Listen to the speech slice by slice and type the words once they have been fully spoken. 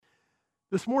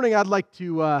This morning, I'd like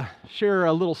to share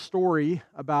a little story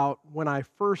about when I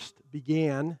first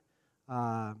began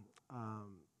uh,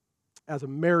 um, as a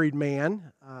married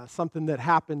man, something that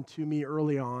happened to me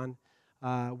early on.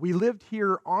 We lived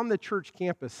here on the church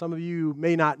campus. Some of you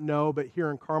may not know, but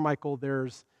here in Carmichael,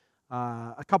 there's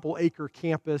a couple acre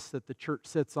campus that the church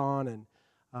sits on.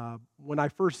 And when I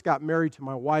first got married to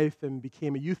my wife and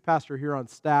became a youth pastor here on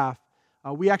staff,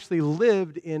 we actually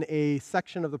lived in a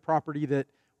section of the property that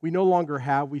we no longer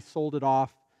have. We sold it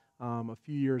off a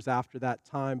few years after that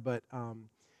time, but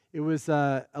it was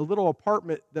a little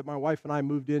apartment that my wife and I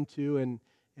moved into,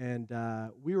 and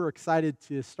we were excited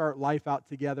to start life out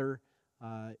together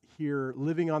here,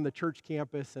 living on the church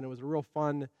campus, and it was a real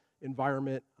fun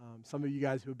environment. Some of you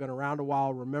guys who have been around a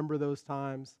while remember those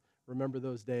times, remember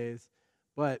those days.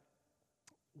 But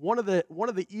one of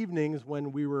the evenings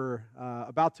when we were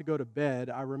about to go to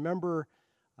bed, I remember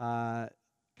kind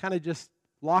of just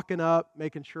locking up,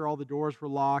 making sure all the doors were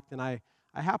locked, and I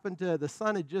happened to, the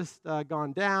sun had just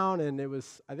gone down, and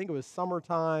I think it was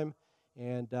summertime,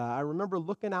 and I remember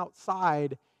looking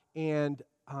outside, and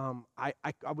I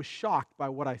was shocked by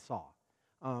what I saw,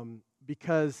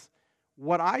 because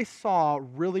what I saw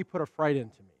really put a fright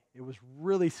into me. It was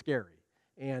really scary,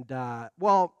 and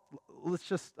let's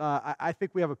just, I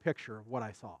think we have a picture of what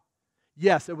I saw.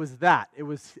 Yes, it was that. It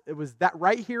was that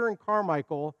right here in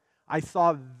Carmichael. I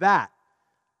saw that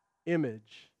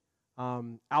image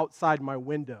outside my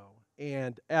window,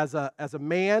 and as a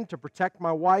man, to protect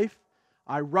my wife,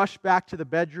 I rushed back to the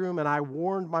bedroom and I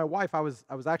warned my wife. I was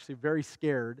actually very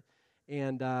scared,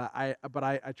 and I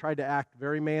tried to act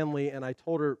very manly, and I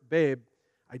told her, "Babe,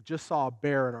 I just saw a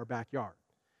bear in our backyard,"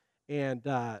 and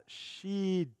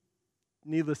she,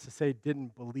 needless to say,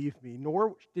 didn't believe me,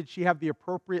 nor did she have the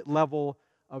appropriate level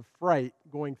of fright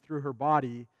going through her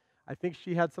body. I think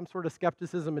she had some sort of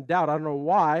skepticism and doubt. I don't know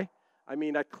why. I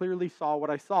mean, I clearly saw what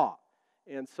I saw.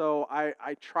 And so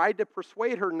I tried to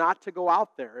persuade her not to go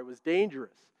out there. It was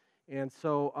dangerous. And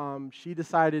so she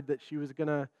decided that she was going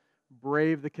to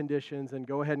brave the conditions and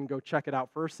go ahead and go check it out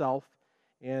for herself.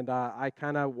 And I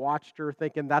kind of watched her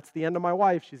thinking, that's the end of my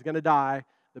wife. She's going to die.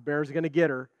 The bear's going to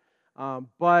get her.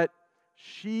 But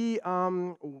she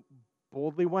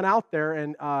boldly went out there,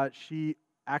 and she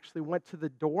actually went to the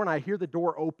door, and I hear the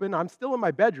door open. I'm still in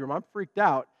my bedroom. I'm freaked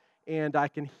out, and I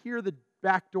can hear the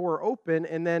back door open,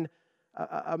 and then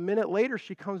a minute later,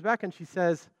 she comes back and she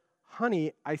says,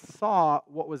 "Honey, I saw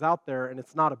what was out there, and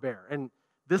it's not a bear." And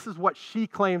this is what she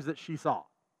claims that she saw.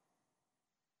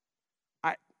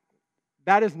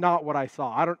 That is not what I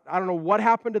saw. I don't know what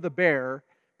happened to the bear,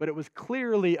 but it was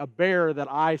clearly a bear that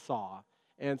I saw.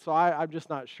 And so I'm just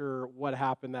not sure what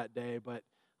happened that day, but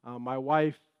my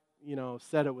wife,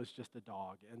 said it was just a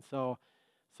dog. And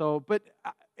but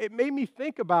it made me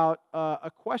think about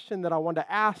a question that I wanted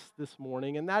to ask this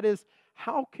morning, and that is,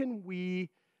 how can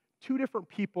two different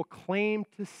people, claim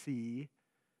to see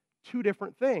two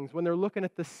different things when they're looking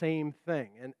at the same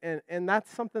thing? And that's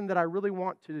something that I really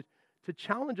want to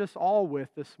challenge us all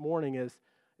with this morning is,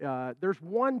 there's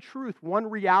one truth, one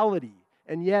reality,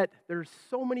 and yet there's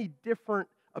so many different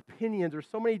opinions or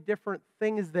so many different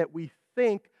things that we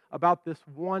think about this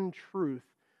one truth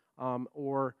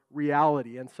or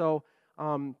reality. And so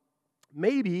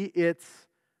maybe it's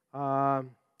a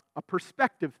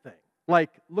perspective thing.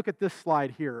 Like, look at this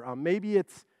slide here. Maybe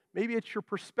it's your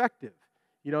perspective.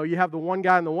 You have the one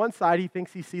guy on the one side, he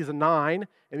thinks he sees a 9,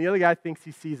 and the other guy thinks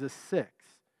he sees a 6.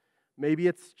 Maybe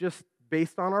it's just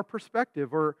based on our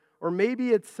perspective, or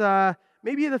maybe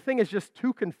maybe the thing is just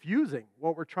too confusing,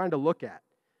 what we're trying to look at.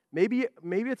 Maybe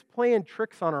it's playing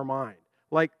tricks on our mind,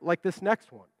 like this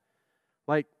next one.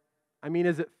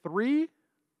 Is it 3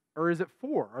 or is it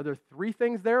 4? Are there 3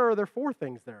 things there, or are there 4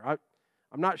 things there?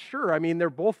 I'm not sure. They're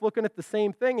both looking at the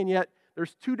same thing, and yet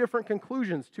there's 2 different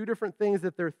conclusions, 2 different things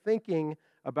that they're thinking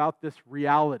about this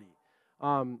reality.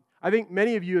 I think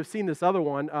many of you have seen this other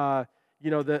one,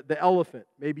 the elephant.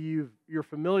 Maybe you're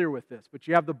familiar with this, but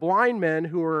you have the blind men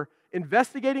who are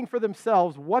investigating for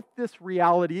themselves what this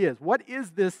reality is. What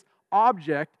is this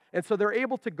object? And so they're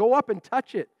able to go up and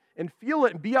touch it and feel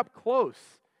it and be up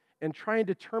close and try and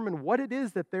determine what it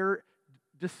is that they're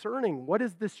discerning. What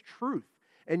is this truth?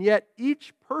 And yet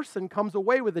each person comes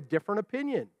away with a different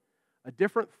opinion, a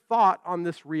different thought on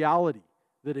this reality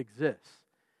that exists.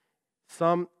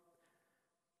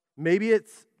 Maybe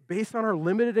it's based on our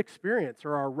limited experience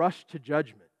or our rush to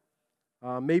judgment.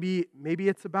 Maybe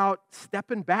it's about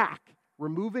stepping back,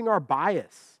 removing our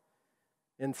bias,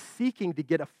 and seeking to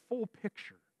get a full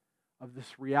picture of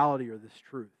this reality or this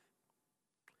truth.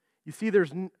 You see,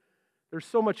 there's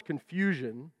so much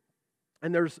confusion,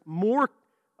 and there's more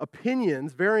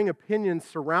varying opinions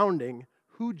surrounding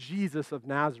who Jesus of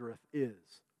Nazareth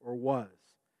is or was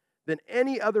than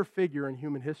any other figure in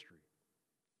human history.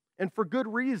 And for good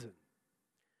reason.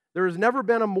 There has never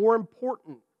been a more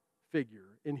important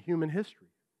figure in human history,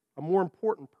 a more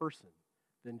important person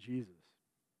than Jesus.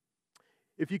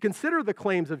 If you consider the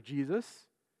claims of Jesus,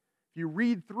 if you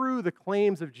read through the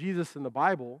claims of Jesus in the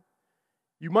Bible,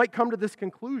 you might come to this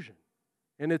conclusion.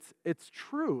 And it's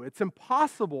true. It's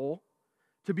impossible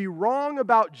to be wrong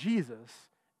about Jesus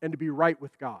and to be right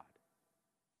with God.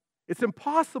 It's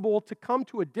impossible to come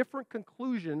to a different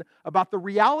conclusion about the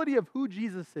reality of who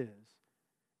Jesus is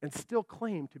and still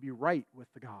claim to be right with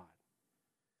the God.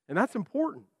 And that's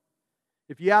important.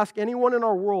 If you ask anyone in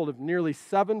our world of nearly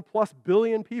 7+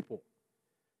 billion people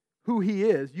who he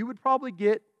is, you would probably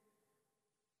get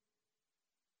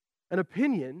an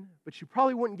opinion, but you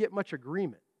probably wouldn't get much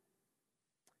agreement.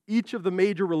 Each of the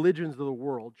major religions of the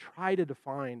world try to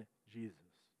define Jesus.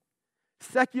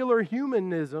 Secular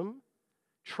humanism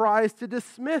tries to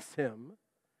dismiss him,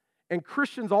 and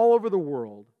Christians all over the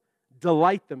world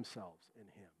delight themselves in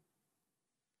him.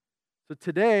 So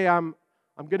today, I'm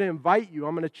going to invite you,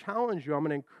 I'm going to challenge you, I'm going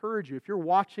to encourage you. If you're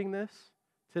watching this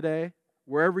today,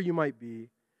 wherever you might be,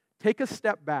 take a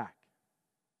step back.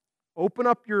 Open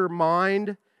up your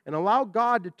mind and allow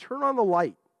God to turn on the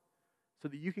light so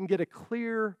that you can get a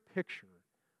clear picture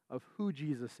of who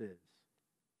Jesus is.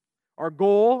 Our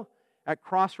goal at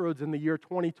Crossroads in the year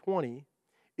 2020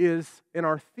 is, and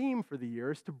our theme for the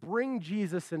year, is to bring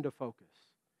Jesus into focus.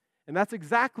 And that's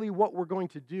exactly what we're going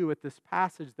to do at this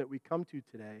passage that we come to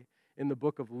today in the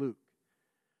book of Luke.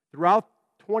 Throughout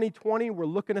 2020, we're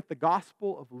looking at the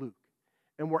Gospel of Luke,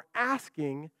 and we're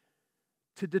asking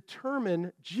to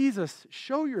determine, Jesus,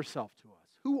 show yourself to us.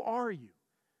 Who are you?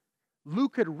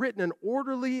 Luke had written an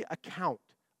orderly account,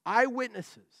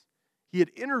 eyewitnesses. He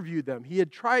had interviewed them. He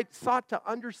had sought to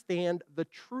understand the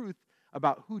truth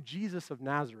about who Jesus of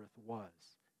Nazareth was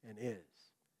and is.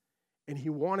 And he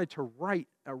wanted to write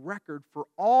a record for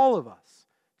all of us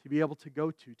to be able to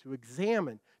go to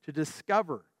examine, to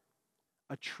discover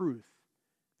a truth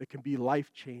that can be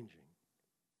life-changing.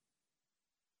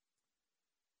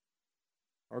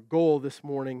 Our goal this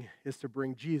morning is to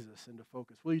bring Jesus into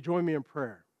focus. Will you join me in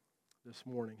prayer this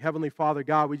morning? Heavenly Father,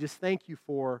 God, we just thank you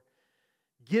for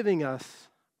giving us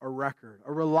a record,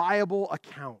 a reliable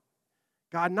account.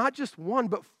 God, not just one,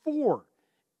 but 4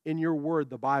 in your word,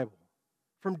 the Bible,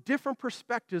 from different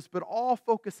perspectives, but all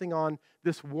focusing on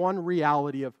this one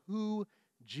reality of who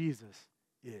Jesus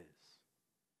is.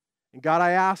 And God,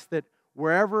 I ask that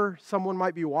wherever someone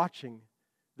might be watching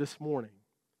this morning,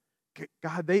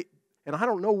 God, and I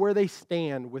don't know where they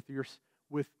stand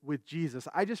with Jesus.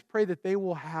 I just pray that they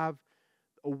will have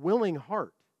a willing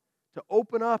heart to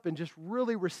open up and just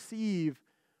really receive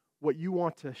what you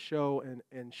want to show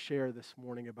and share this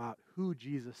morning about who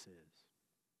Jesus is.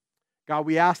 God,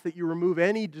 we ask that you remove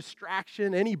any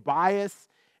distraction, any bias,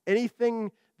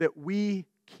 anything that we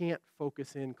can't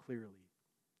focus in clearly,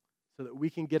 so that we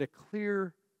can get a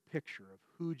clear picture of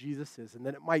who Jesus is, and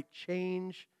that it might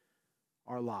change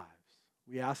our lives.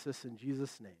 We ask this in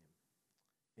Jesus' name.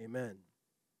 Amen.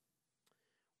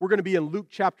 We're going to be in Luke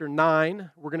chapter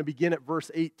 9. We're going to begin at verse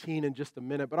 18 in just a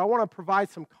minute, but I want to provide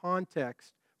some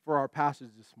context for our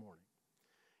passage this morning.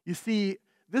 You see,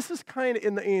 this is kind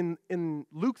of, in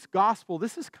Luke's gospel,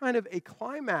 this is kind of a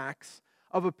climax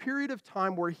of a period of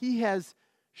time where he has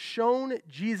shown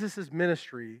Jesus'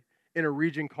 ministry in a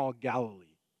region called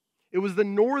Galilee. It was the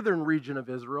northern region of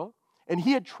Israel, and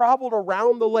he had traveled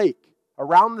around the lake,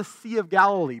 around the Sea of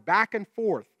Galilee, back and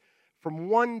forth from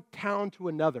one town to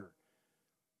another,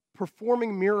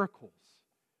 performing miracles,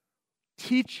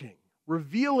 teaching,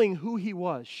 revealing who he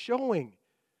was, showing,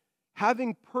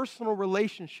 having personal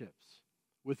relationships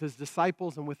with his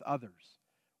disciples and with others,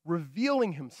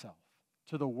 revealing himself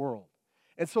to the world.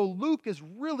 And so Luke is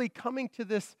really coming to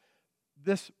this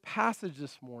passage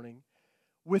this morning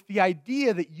with the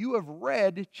idea that you have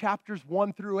read chapters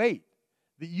 1 through 8,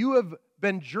 that you have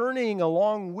been journeying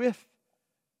along with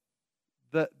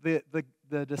the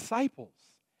disciples,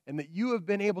 and that you have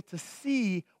been able to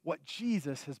see what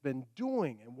Jesus has been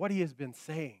doing and what he has been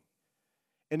saying.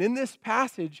 And in this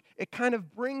passage, it kind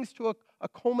of brings to a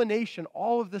culmination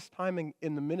all of this time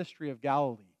in the ministry of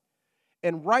Galilee.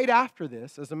 And right after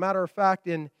this, as a matter of fact,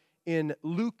 in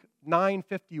Luke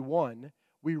 9:51,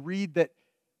 we read that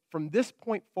from this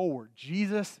point forward,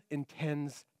 Jesus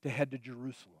intends to head to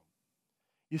Jerusalem.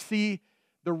 You see,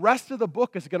 the rest of the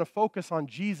book is going to focus on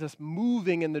Jesus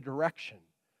moving in the direction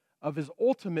of his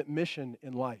ultimate mission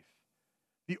in life.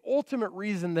 The ultimate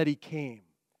reason that he came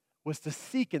was to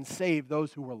seek and save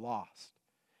those who were lost.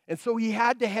 And so he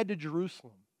had to head to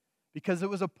Jerusalem because it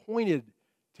was appointed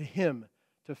to him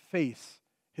to face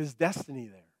his destiny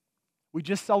there. We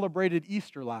just celebrated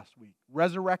Easter last week,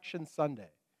 Resurrection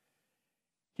Sunday.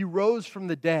 He rose from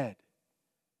the dead.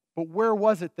 But where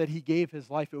was it that he gave his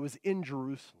life? It was in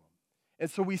Jerusalem. And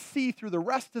so we see through the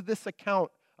rest of this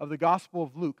account of the Gospel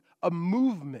of Luke a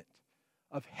movement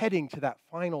of heading to that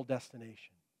final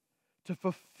destination to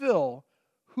fulfill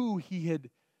who he had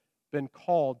been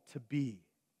called to be.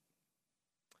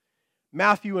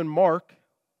 Matthew and Mark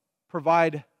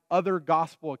provide other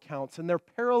gospel accounts, and they're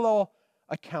parallel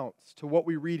accounts to what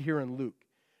we read here in Luke.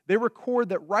 They record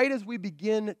that right as we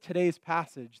begin today's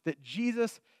passage, that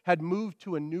Jesus had moved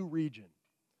to a new region.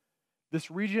 This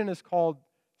region is called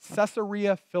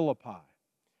Caesarea Philippi.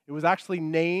 It was actually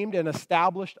named and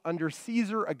established under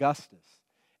Caesar Augustus.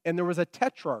 And there was a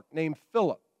tetrarch named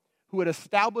Philip who had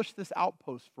established this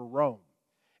outpost for Rome.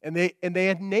 And they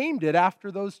had named it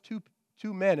after those two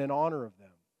men in honor of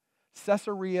them.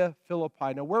 Caesarea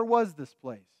Philippi. Now, where was this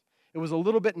place? It was a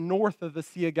little bit north of the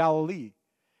Sea of Galilee.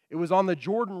 It was on the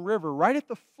Jordan River, right at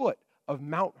the foot of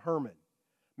Mount Hermon.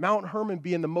 Mount Hermon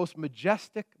being the most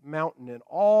majestic mountain in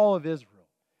all of Israel,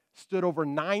 stood over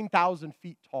 9,000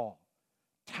 feet tall,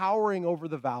 towering over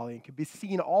the valley, and could be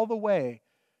seen all the way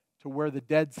to where the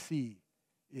Dead Sea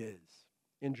is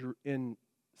in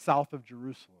south of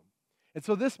Jerusalem. And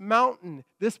so this mountain,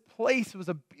 this place was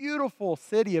a beautiful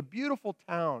city, a beautiful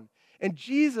town. And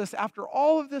Jesus, after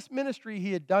all of this ministry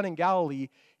he had done in Galilee,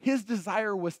 his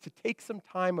desire was to take some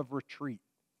time of retreat.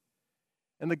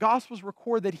 And the Gospels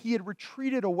record that he had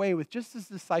retreated away with just his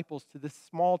disciples to this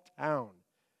small town,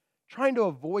 trying to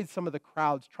avoid some of the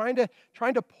crowds, trying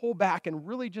to pull back and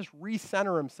really just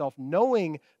recenter himself,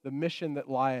 knowing the mission that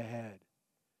lie ahead.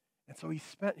 And so he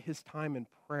spent his time in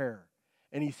prayer,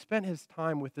 and he spent his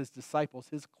time with his disciples,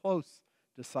 his close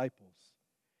disciples.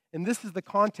 And this is the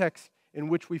context in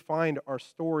which we find our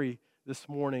story this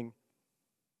morning.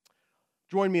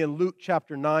 Join me in Luke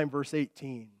chapter 9, verse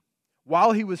 18.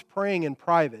 While he was praying in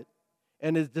private,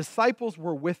 and his disciples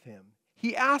were with him,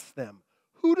 he asked them,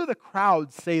 "Who do the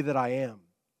crowds say that I am?"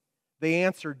 They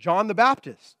answered, "John the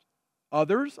Baptist.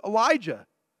 Others, Elijah.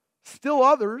 Still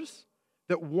others,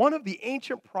 that one of the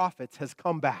ancient prophets has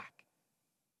come back."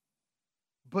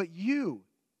 "But you,"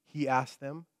 he asked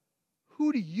them,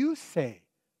 "who do you say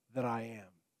that I am?"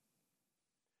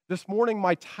 This morning,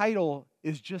 my title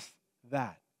is just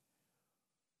that.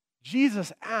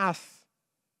 Jesus asks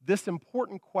this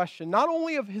important question, not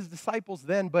only of his disciples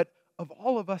then, but of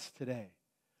all of us today.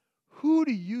 Who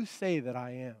do you say that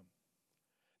I am?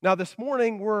 Now, this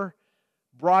morning, we're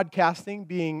broadcasting,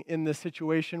 being in this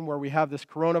situation where we have this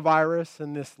coronavirus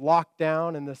and this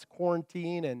lockdown and this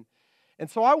quarantine. And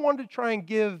so I wanted to try and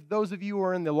give those of you who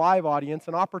are in the live audience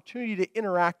an opportunity to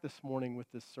interact this morning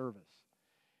with this service.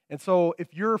 And so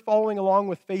if you're following along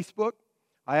with Facebook,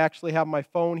 I actually have my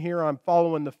phone here. I'm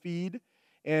following the feed.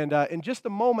 And in just a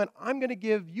moment, I'm going to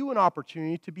give you an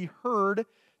opportunity to be heard,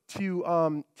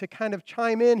 to kind of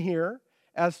chime in here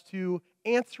as to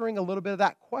answering a little bit of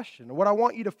that question. And what I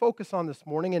want you to focus on this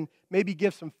morning, and maybe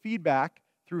give some feedback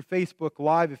through Facebook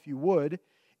Live if you would,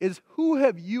 is who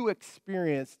have you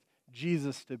experienced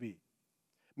Jesus to be?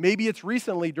 Maybe it's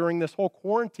recently during this whole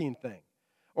quarantine thing.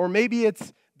 Or maybe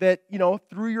it's that,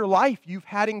 through your life, you've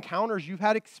had encounters, you've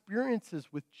had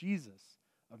experiences with Jesus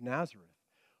of Nazareth.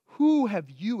 Who have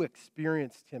you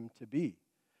experienced him to be?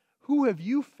 Who have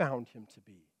you found him to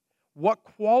be? What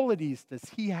qualities does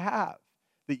he have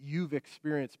that you've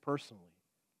experienced personally?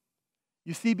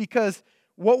 You see, because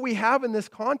what we have in this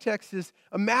context is,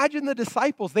 imagine the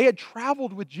disciples. They had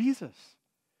traveled with Jesus.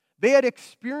 They had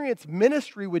experienced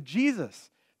ministry with Jesus.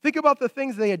 Think about the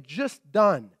things they had just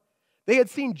done. They had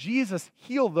seen Jesus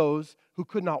heal those who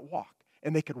could not walk,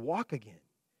 and they could walk again.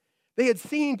 They had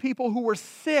seen people who were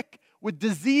sick with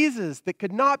diseases that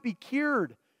could not be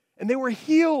cured, and they were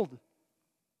healed.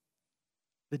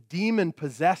 The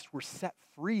demon-possessed were set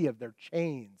free of their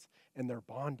chains and their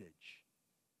bondage.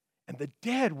 And the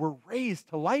dead were raised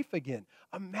to life again.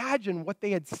 Imagine what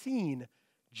they had seen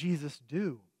Jesus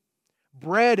do.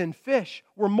 Bread and fish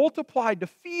were multiplied to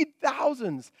feed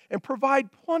thousands and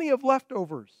provide plenty of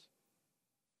leftovers.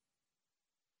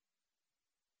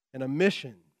 And a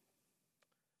mission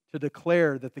to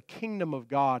declare that the kingdom of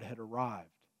God had arrived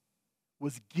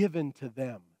was given to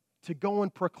them to go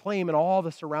and proclaim in all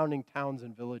the surrounding towns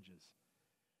and villages.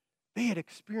 They had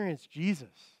experienced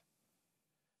Jesus.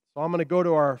 So I'm going to go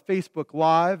to our Facebook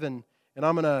Live and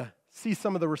I'm going to see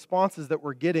some of the responses that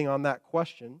we're getting on that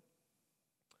question.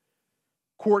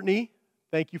 Courtney,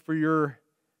 thank you for your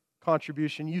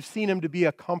contribution. You've seen him to be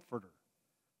a comforter.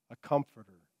 A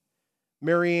comforter.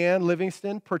 Marianne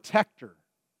Livingston, protector.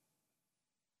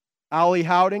 Ali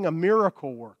Howding, a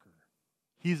miracle worker.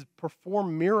 He's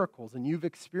performed miracles, and you've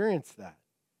experienced that.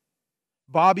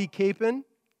 Bobby Capon,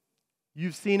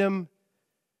 you've seen him,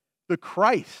 the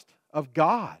Christ of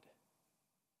God.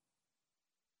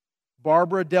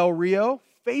 Barbara Del Rio,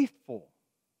 faithful.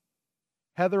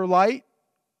 Heather Light,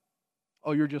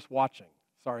 oh, you're just watching.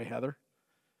 Sorry, Heather.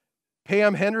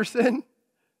 Pam Henderson,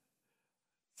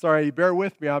 sorry, bear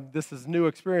with me. This is a new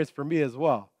experience for me as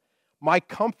well. My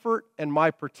comfort and my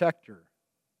protector.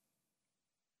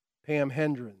 Pam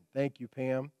Hendren, thank you,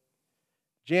 Pam.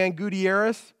 Jan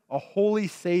Gutierrez, a holy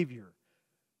Savior.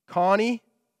 Connie,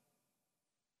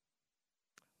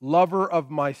 lover of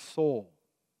my soul.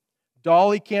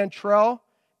 Dolly Cantrell,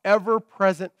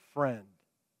 ever-present friend.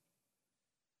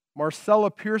 Marcella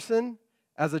Pearson,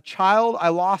 as a child, I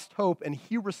lost hope, and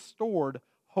he restored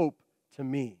hope to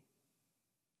me.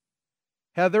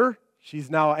 Heather, she's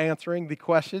now answering the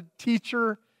question,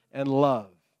 teacher and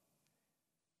love.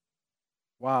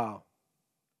 Wow.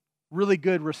 Really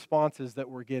good responses that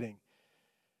we're getting.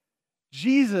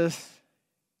 Jesus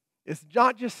is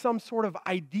not just some sort of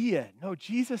idea. No,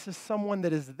 Jesus is someone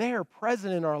that is there,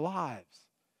 present in our lives.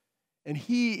 And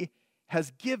He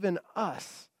has given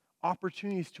us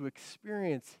opportunities to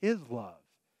experience His love.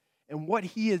 And what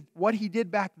He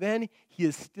did back then, He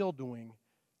is still doing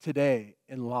today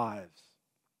in lives.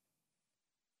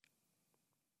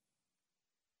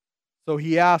 So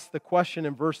He asked the question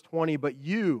in verse 20, but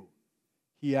you,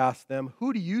 He asked them,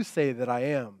 who do you say that I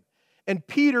am? And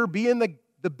Peter, being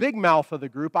the big mouth of the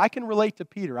group, I can relate to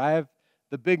Peter. I have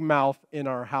the big mouth in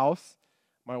our house.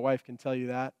 My wife can tell you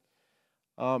that.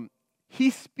 He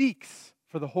speaks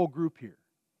for the whole group here.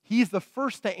 He's the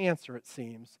first to answer, it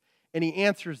seems. And he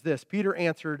answers this. Peter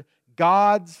answered,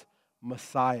 God's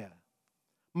Messiah.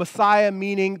 Messiah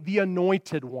meaning the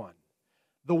anointed one.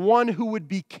 The one who would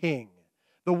be king.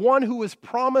 The one who was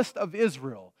promised of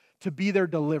Israel to be their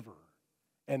deliverer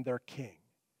and their king.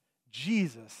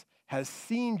 Jesus has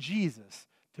seen Jesus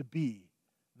to be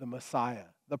the Messiah,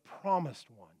 the promised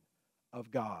one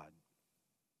of God.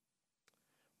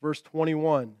 Verse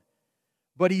 21,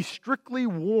 but he strictly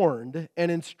warned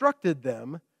and instructed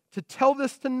them to tell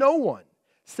this to no one,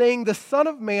 saying, the Son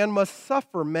of Man must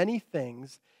suffer many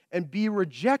things and be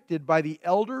rejected by the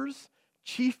elders,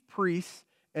 chief priests,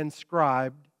 and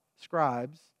scribes,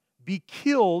 be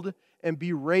killed, and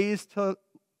be raised to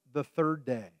the third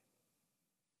day.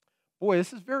 Boy,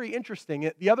 this is very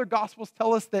interesting. The other Gospels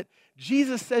tell us that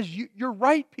Jesus says, you're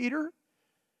right, Peter.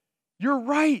 You're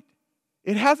right.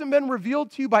 It hasn't been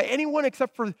revealed to you by anyone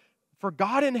except for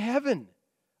God in heaven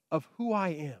of who I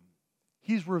am.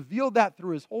 He's revealed that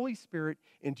through His Holy Spirit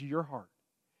into your heart.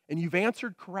 And you've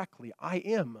answered correctly. I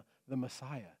am the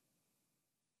Messiah.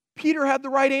 Peter had the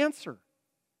right answer.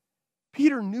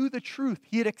 Peter knew the truth.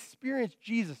 He had experienced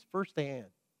Jesus firsthand.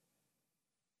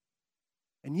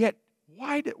 And yet,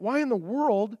 why in the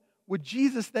world would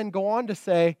Jesus then go on to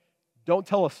say, don't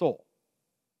tell a soul?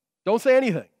 Don't say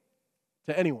anything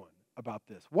to anyone about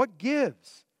this. What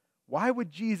gives? Why would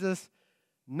Jesus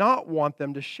not want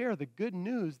them to share the good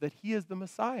news that He is the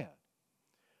Messiah?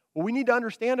 Well, we need to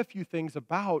understand a few things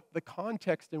about the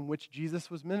context in which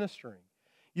Jesus was ministering.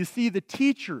 You see, the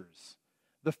teachers,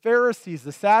 the Pharisees,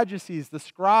 the Sadducees, the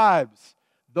scribes,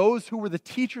 those who were the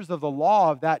teachers of the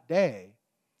law of that day,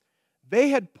 they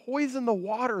had poisoned the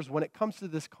waters when it comes to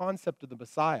this concept of the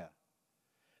Messiah.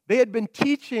 They had been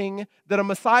teaching that a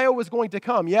Messiah was going to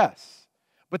come, yes,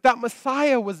 but that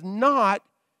Messiah was not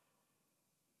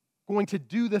going to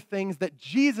do the things that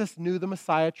Jesus knew the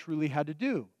Messiah truly had to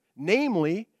do,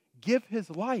 namely, give His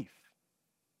life,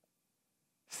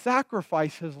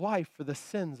 sacrifice His life for the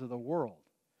sins of the world.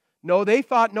 No, they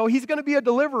thought, no, He's going to be a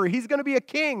deliverer. He's going to be a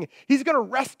king. He's going to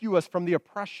rescue us from the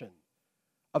oppression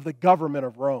of the government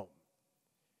of Rome.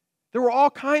 There were all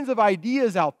kinds of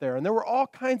ideas out there, and there were all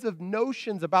kinds of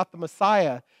notions about the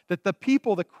Messiah that the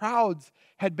people, the crowds,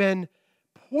 had been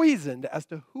poisoned as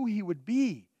to who He would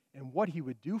be and what He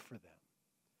would do for them.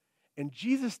 And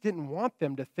Jesus didn't want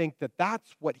them to think that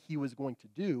that's what He was going to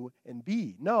do and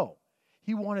be. No,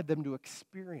 He wanted them to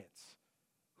experience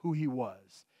who He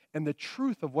was and the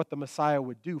truth of what the Messiah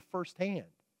would do firsthand.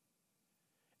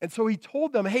 And so He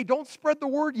told them, hey, don't spread the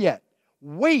word yet.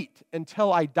 Wait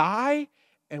until I die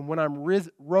and when I'm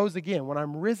rose again, when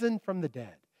I'm risen from the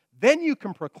dead. Then you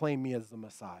can proclaim me as the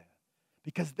Messiah.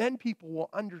 Because then people will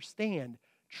understand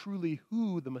truly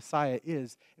who the Messiah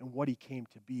is and what He came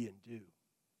to be and do.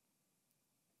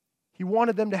 He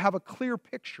wanted them to have a clear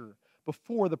picture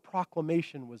before the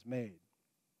proclamation was made.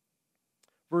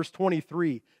 Verse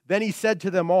 23, then He said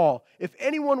to them all, if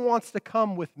anyone wants to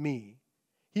come with me,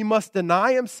 He must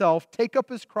deny himself, take up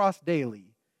his cross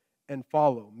daily, and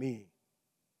follow me.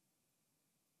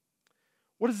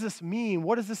 What does this mean?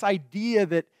 What is this idea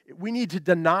that we need to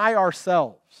deny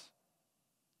ourselves?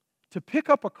 To pick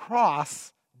up a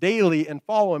cross daily and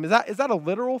follow him. Is that a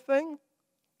literal thing?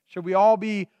 Should we all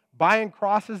be buying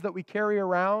crosses that we carry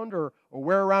around or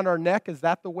wear around our neck? Is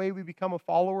that the way we become a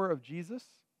follower of Jesus?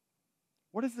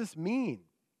 What does this mean?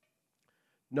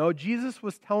 No, Jesus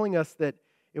was telling us that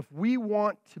if we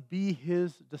want to be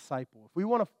his disciple, if we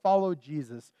want to follow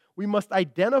Jesus, we must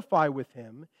identify with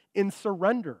him in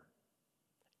surrender,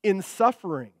 in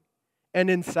suffering, and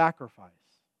in sacrifice.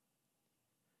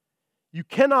 You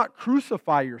cannot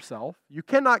crucify yourself. You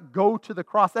cannot go to the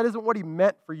cross. That isn't what he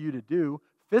meant for you to do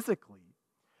physically.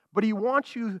 But he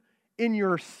wants you in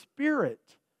your spirit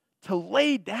to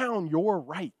lay down your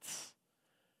rights,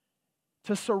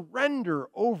 to surrender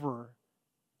over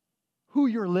who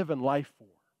you're living life for.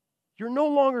 You're no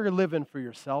longer living for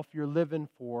yourself. You're living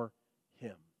for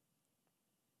him.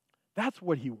 That's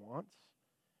what he wants.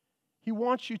 He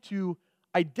wants you to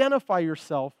identify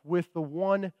yourself with the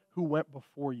one who went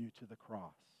before you to the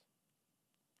cross.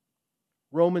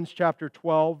 Romans chapter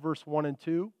 12, verse 1 and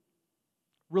 2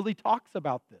 really talks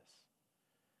about this.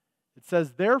 It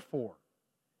says, therefore,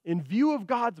 in view of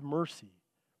God's mercy,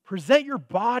 present your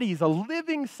bodies a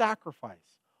living sacrifice,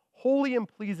 holy and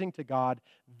pleasing to God.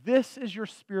 This is your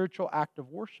spiritual act of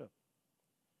worship.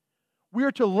 We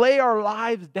are to lay our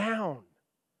lives down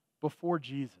before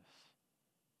Jesus.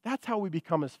 That's how we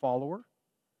become his follower.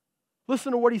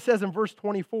 Listen to what he says in verse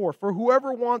 24. For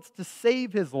whoever wants to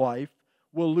save his life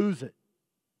will lose it.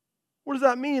 What does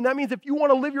that mean? That means if you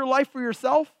want to live your life for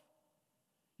yourself,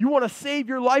 you want to save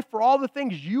your life for all the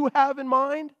things you have in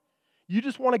mind, you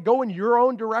just want to go in your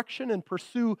own direction and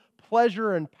pursue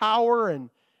pleasure and power and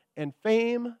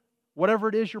fame, whatever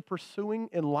it is you're pursuing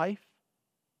in life.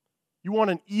 You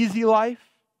want an easy life?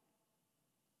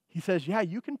 He says, yeah,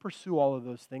 you can pursue all of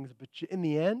those things, but in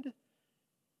the end,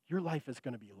 your life is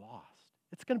going to be lost.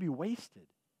 It's going to be wasted.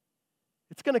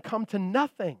 It's going to come to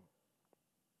nothing.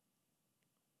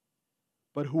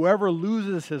 But whoever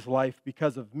loses his life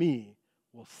because of me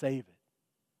will save it.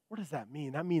 What does that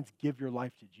mean? That means give your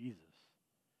life to Jesus.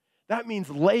 That means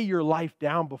lay your life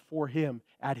down before him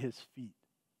at his feet.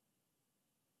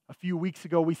 A few weeks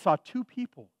ago, we saw two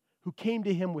people who came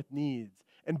to him with needs,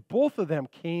 and both of them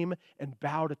came and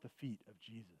bowed at the feet of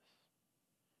Jesus.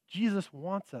 Jesus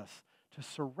wants us to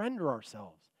surrender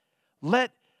ourselves.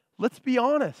 Let's be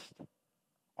honest.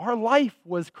 Our life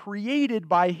was created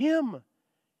by him.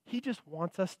 He just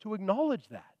wants us to acknowledge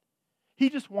that. He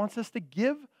just wants us to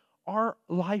give our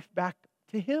life back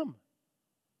to him.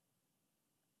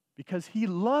 Because he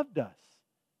loved us.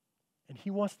 And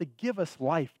he wants to give us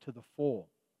life to the full.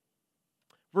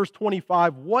 Verse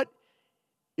 25, what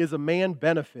is a man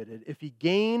benefited if he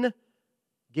gains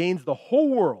the whole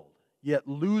world, yet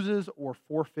loses or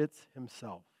forfeits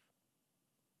himself?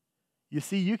 You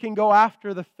see, you can go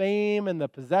after the fame and the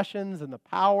possessions and the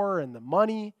power and the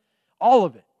money, all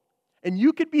of it. And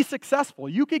you could be successful.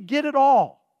 You could get it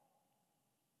all.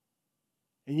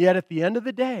 And yet at the end of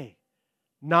the day,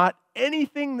 not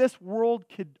anything this world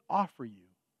could offer you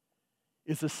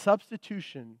is a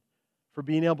substitution for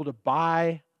being able to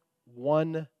buy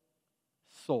one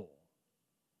soul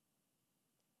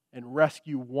and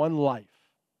rescue one life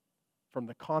from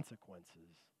the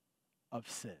consequences of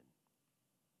sin,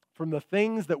 from the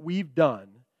things that we've done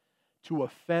to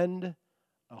offend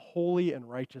a holy and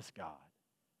righteous God.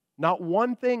 Not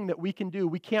one thing that we can do.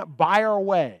 We can't buy our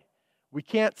way. We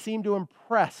can't seem to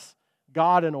impress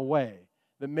God in a way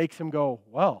that makes him go,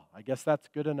 well, I guess that's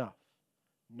good enough.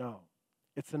 No,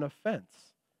 it's an offense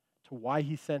to why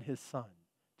he sent his son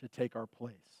to take our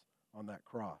place on that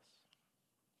cross.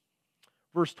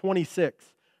 Verse 26,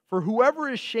 for whoever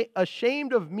is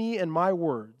ashamed of me and my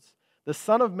words, the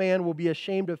Son of Man will be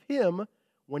ashamed of him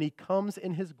when he comes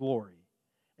in his glory,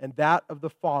 and that of the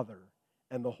Father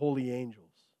and the holy angels.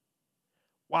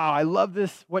 Wow, I love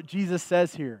this, what Jesus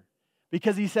says here.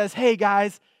 Because he says, hey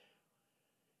guys,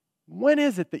 when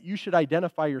is it that you should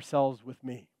identify yourselves with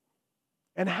me?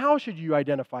 And how should you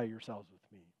identify yourselves with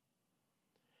me?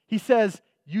 He says,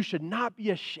 you should not be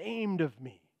ashamed of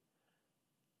me.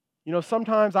 You know,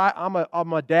 sometimes I'm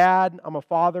a dad, I'm a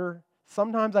father.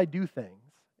 Sometimes I do things,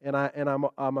 and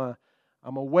I'm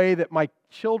a way that my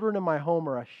children in my home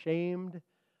are ashamed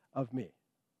of me.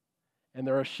 And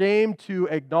they're ashamed to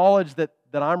acknowledge that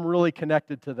I'm really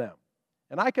connected to them.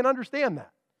 And I can understand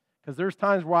that, because there's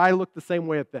times where I look the same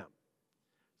way at them.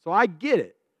 So I get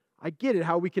it. I get it,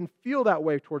 how we can feel that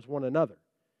way towards one another.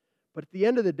 But at the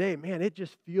end of the day, man, it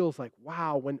just feels like,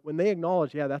 wow, when they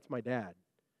acknowledge, yeah, that's my dad.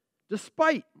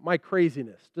 despite my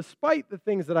craziness, despite the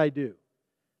things that I do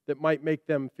that might make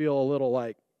them feel a little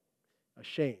like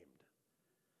ashamed.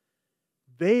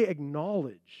 They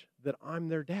acknowledge that I'm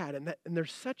their dad, and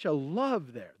there's such a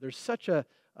love there. There's such an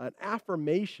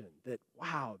affirmation that,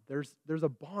 wow, there's a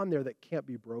bond there that can't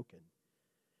be broken.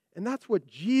 And that's what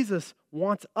Jesus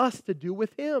wants us to do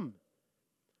with him.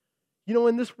 You know,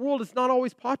 in this world, it's not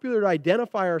always popular to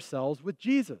identify ourselves with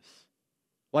Jesus.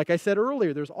 Like I said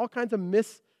earlier, there's all kinds of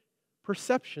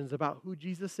misperceptions about who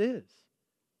Jesus is.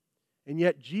 And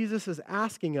yet Jesus is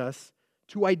asking us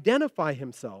to identify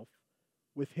himself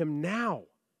with him now.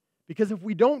 Because if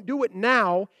we don't do it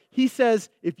now, he says,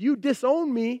 if you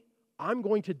disown me, I'm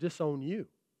going to disown you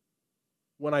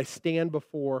when I stand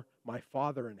before my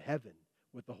Father in heaven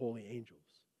with the holy angels.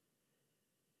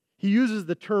 He uses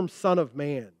the term Son of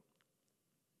Man.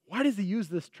 Why does he use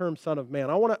this term Son of Man?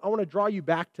 I want to draw you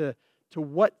back to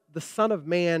what the Son of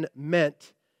Man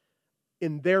meant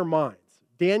in their minds.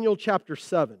 Daniel chapter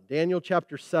 7,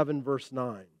 verse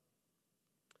 9.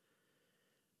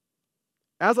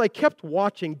 As I kept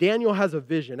watching, Daniel has a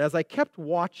vision. As I kept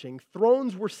watching,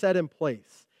 thrones were set in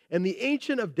place, and the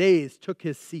Ancient of Days took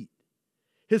his seat.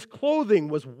 His clothing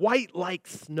was white like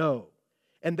snow,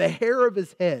 and the hair of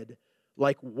his head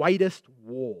like whitest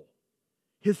wool.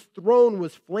 His throne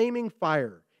was flaming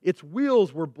fire. Its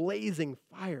wheels were blazing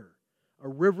fire. A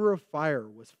river of fire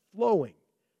was flowing,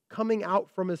 coming out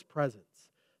from his presence.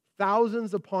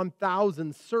 Thousands upon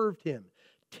thousands served him.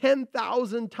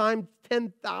 10,000 times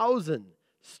 10,000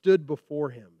 stood before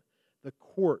him. The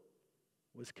court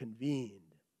was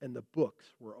convened, and the books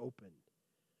were opened.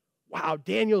 Wow,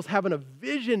 Daniel's having a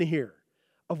vision here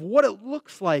of what it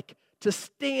looks like to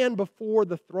stand before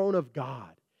the throne of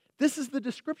God. This is the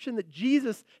description that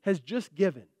Jesus has just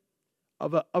given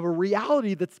of a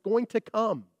reality that's going to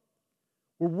come,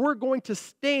 where we're going to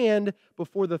stand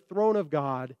before the throne of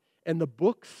God, and the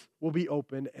books will be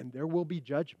opened, and there will be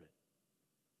judgment.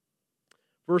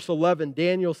 Verse 11,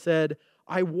 Daniel said,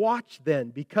 I watched then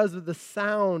because of the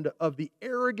sound of the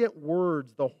arrogant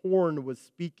words the horn was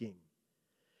speaking.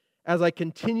 As I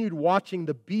continued watching,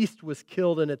 the beast was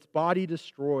killed and its body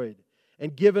destroyed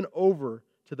and given over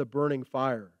to the burning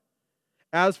fire.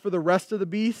 As for the rest of the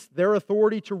beasts, their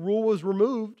authority to rule was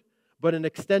removed, but an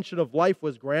extension of life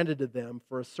was granted to them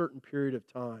for a certain period of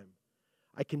time.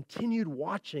 I continued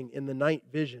watching in the night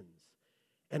visions,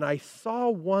 and I saw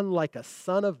one like a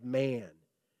son of man.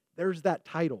 There's that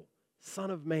title,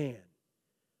 Son of Man.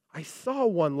 I saw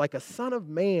one like a son of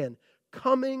man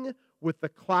coming with the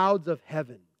clouds of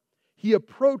heaven. He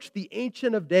approached the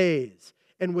Ancient of Days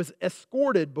and was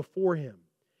escorted before him,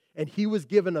 and he was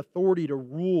given authority to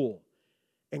rule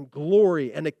and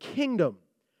glory and a kingdom,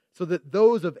 so that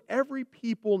those of every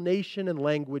people, nation, and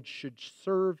language should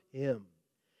serve him.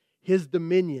 His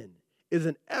dominion is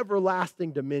an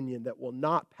everlasting dominion that will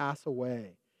not pass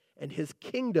away, and his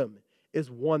kingdom is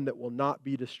one that will not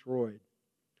be destroyed.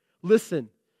 Listen,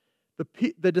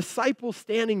 the disciples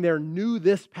standing there knew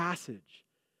this passage.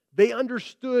 They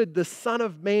understood the Son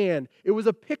of Man. It was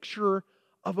a picture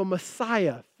of a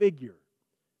Messiah figure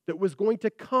that was going to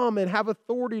come and have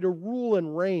authority to rule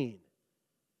and reign.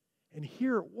 And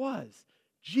here it was,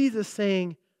 Jesus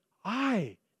saying,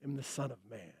 I am the Son of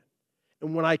Man.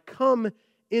 And when I come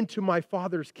into my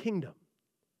Father's kingdom,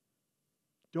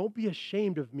 don't be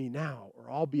ashamed of me now, or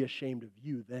I'll be ashamed of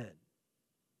you then.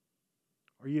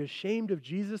 Are you ashamed of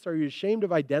Jesus? Are you ashamed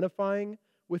of identifying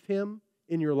with him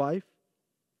in your life?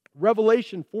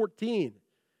 Revelation 14.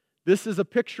 This is a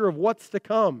picture of what's to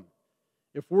come.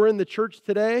 If we're in the church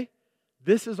today,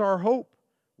 this is our hope.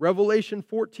 Revelation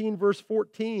 14, verse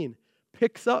 14,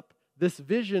 picks up this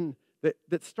vision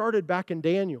that started back in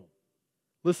Daniel.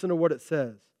 Listen to what it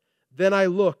says. Then I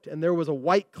looked, and there was a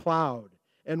white cloud,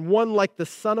 and one like the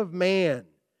Son of Man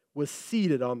was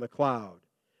seated on the cloud,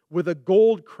 with a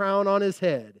gold crown on his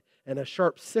head and a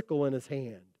sharp sickle in his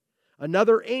hand.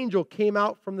 Another angel came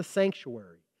out from the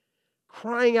sanctuary,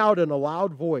 crying out in a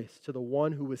loud voice to the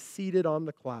one who was seated on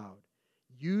the cloud,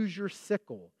 use your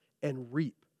sickle and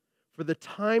reap, for the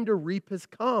time to reap has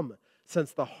come,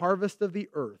 since the harvest of the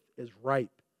earth is ripe.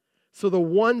 So the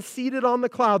one seated on the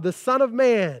cloud, the Son of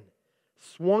Man,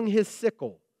 swung his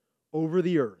sickle over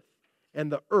the earth,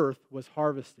 and the earth was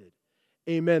harvested.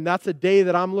 Amen. That's a day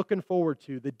that I'm looking forward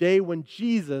to, the day when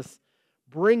Jesus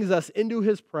brings us into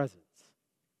his presence.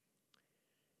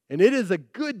 And it is a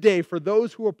good day for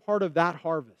those who are part of that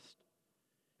harvest.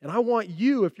 And I want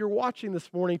you, if you're watching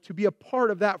this morning, to be a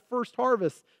part of that first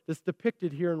harvest that's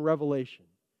depicted here in Revelation.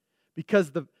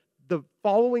 Because the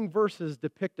following verses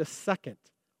depict a second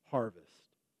harvest.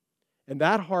 And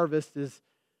that harvest is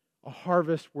a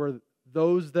harvest where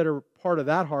those that are part of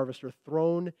that harvest are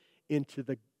thrown into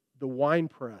the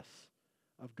winepress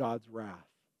of God's wrath.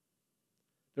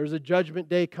 There's a judgment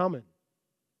day coming.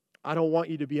 I don't want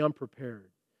you to be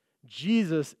unprepared.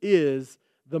 Jesus is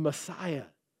the Messiah.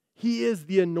 He is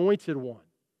the anointed one.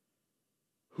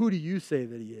 Who do you say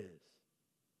that he is?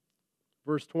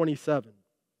 Verse 27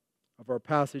 of our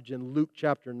passage in Luke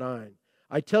chapter 9.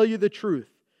 I tell you the truth,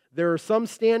 there are some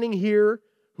standing here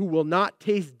who will not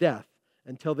taste death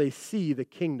until they see the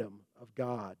kingdom of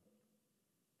God.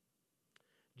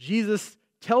 Jesus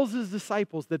tells his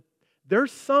disciples that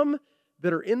there's some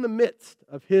that are in the midst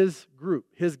of his group,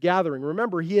 his gathering.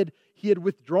 Remember, he had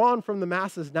withdrawn from the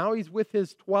masses. Now he's with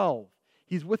his 12.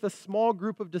 He's with a small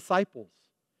group of disciples.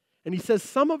 And he says,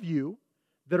 some of you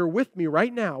that are with me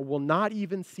right now will not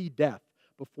even see death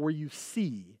before you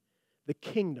see the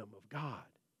kingdom of God.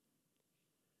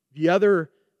 The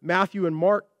other Matthew and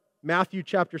Mark, Matthew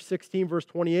chapter 16, verse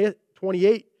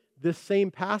 28, this same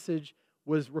passage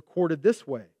was recorded this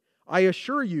way. I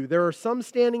assure you, there are some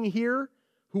standing here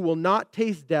who will not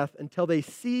taste death until they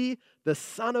see the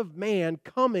Son of Man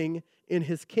coming in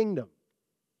his kingdom.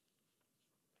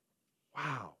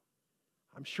 Wow.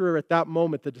 I'm sure at that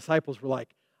moment the disciples were like,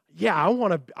 yeah, I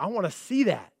want to see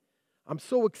that. I'm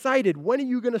so excited. When are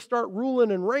you going to start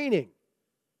ruling and reigning?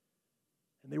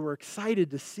 And they were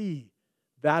excited to see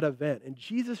that event. And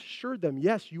Jesus assured them,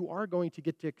 yes, you are going to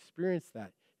get to experience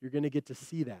that. You're going to get to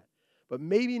see that. But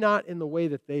maybe not in the way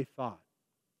that they thought.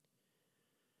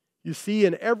 You see,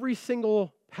 in every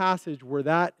single passage where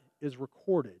that is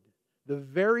recorded, the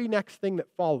very next thing that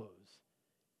follows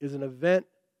is an event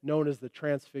known as the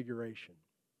Transfiguration.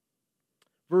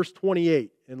 Verse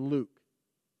 28 in Luke.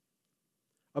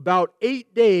 About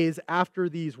 8 days after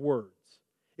these words.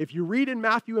 If you read in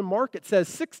Matthew and Mark, it says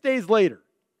 6 days later.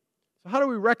 So how do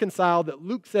we reconcile that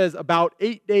Luke says about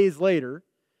 8 days later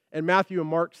and Matthew and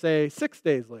Mark say 6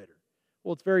 days later?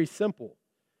 Well, it's very simple.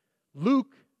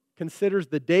 Luke considers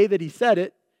the day that he said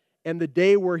it and the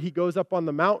day where he goes up on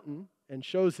the mountain and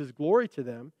shows his glory to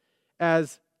them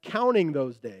as counting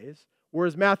those days,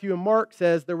 whereas Matthew and Mark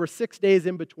says there were 6 days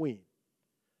in between.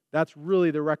 That's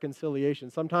really the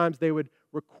reconciliation. Sometimes they would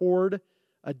record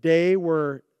a day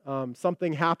where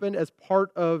something happened as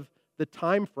part of the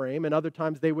time frame, and other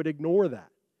times they would ignore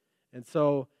that. And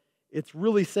so it's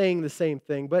really saying the same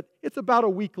thing, but it's about a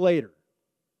week later.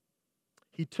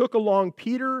 He took along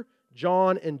Peter,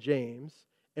 John, and James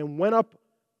and went up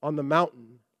on the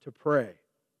mountain to pray.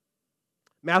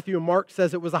 Matthew and Mark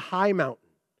says it was a high mountain.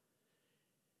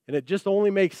 And it just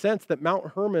only makes sense that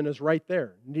Mount Hermon is right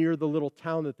there, near the little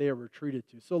town that they have retreated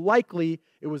to. So likely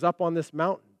it was up on this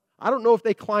mountain. I don't know if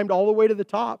they climbed all the way to the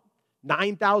top,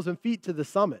 9,000 feet to the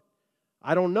summit.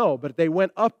 I don't know, but they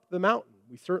went up the mountain.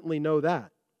 We certainly know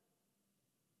that.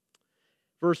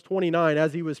 Verse 29,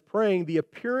 as he was praying, the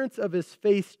appearance of his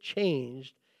face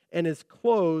changed, and his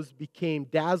clothes became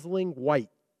dazzling white.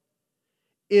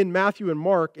 In Matthew and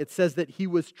Mark, it says that he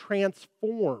was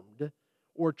transformed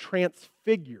or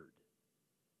transfigured.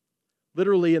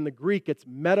 Literally in the Greek, it's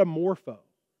metamorpho.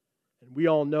 And we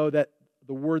all know that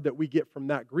the word that we get from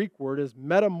that Greek word is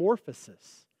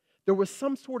metamorphosis. There was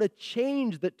some sort of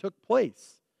change that took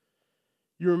place.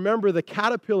 You remember the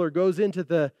caterpillar goes into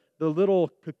the little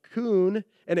cocoon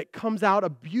and it comes out a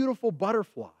beautiful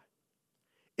butterfly.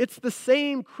 It's the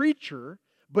same creature,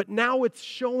 but now it's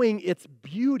showing its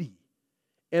beauty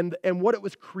and what it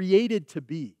was created to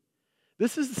be.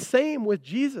 This is the same with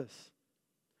Jesus.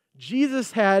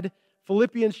 Jesus had,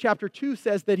 Philippians chapter 2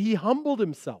 says that he humbled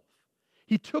himself.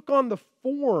 He took on the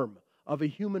form of a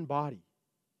human body.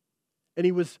 And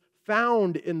he was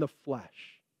found in the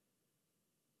flesh.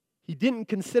 He didn't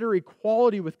consider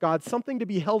equality with God something to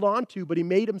be held on to, but he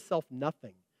made himself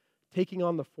nothing, taking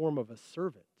on the form of a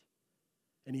servant.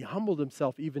 And he humbled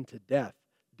himself even to death,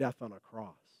 death on a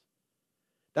cross.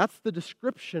 That's the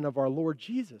description of our Lord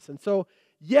Jesus. And so,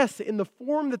 yes, in the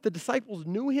form that the disciples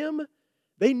knew him,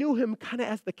 they knew him kind of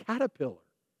as the caterpillar.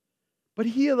 But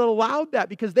he had allowed that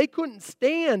because they couldn't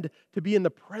stand to be in the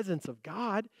presence of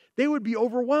God. They would be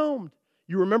overwhelmed.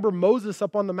 You remember Moses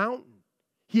up on the mountain.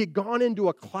 He had gone into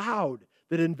a cloud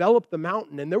that enveloped the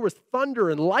mountain, and there was thunder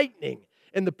and lightning.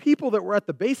 And the people that were at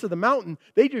the base of the mountain,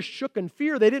 they just shook in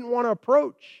fear. They didn't want to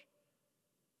approach.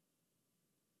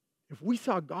 If we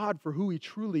saw God for who he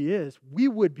truly is, we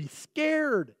would be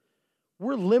scared.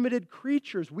 We're limited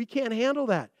creatures. We can't handle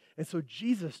that. And so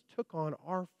Jesus took on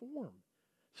our form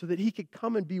so that he could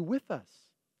come and be with us.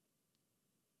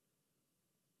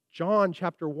 John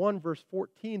chapter 1, verse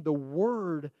 14, the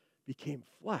Word became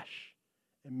flesh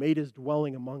and made his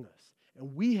dwelling among us.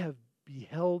 And we have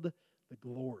beheld the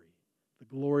glory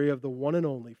the glory of the one and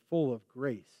only, full of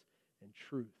grace and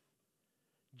truth.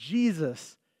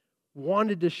 Jesus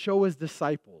wanted to show his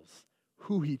disciples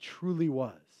who he truly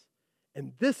was.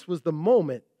 And this was the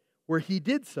moment where he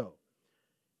did so.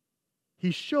 He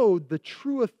showed the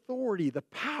true authority, the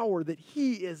power that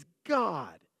he is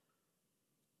God.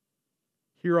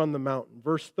 Here on the mountain,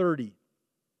 verse 30,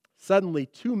 suddenly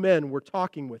 2 men were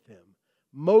talking with him,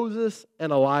 Moses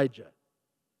and Elijah.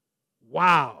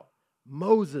 Wow,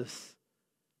 Moses,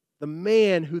 the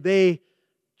man who they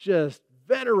just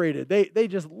venerated. They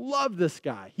just loved this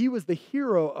guy. He was the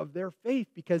hero of their faith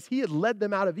because he had led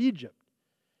them out of Egypt.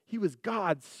 He was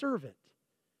God's servant.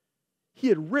 He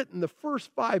had written the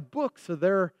first 5 books of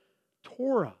their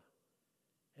Torah.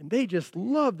 And they just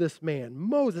loved this man,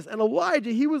 Moses. And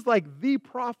Elijah, he was like the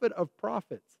prophet of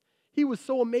prophets. He was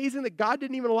so amazing that God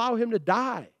didn't even allow him to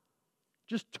die.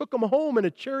 Just took him home in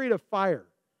a chariot of fire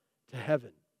to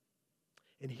heaven.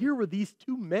 And here were these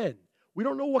 2 men. We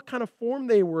don't know what kind of form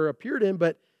they appeared in,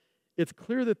 but it's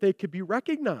clear that they could be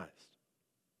recognized.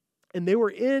 And they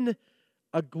were in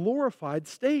a glorified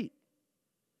state.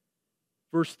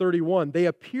 Verse 31, they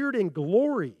appeared in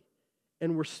glory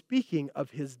and were speaking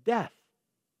of his death.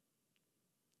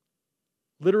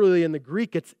 Literally in the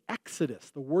Greek, it's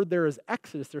exodus. The word there is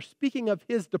exodus. They're speaking of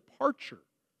his departure,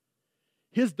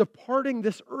 his departing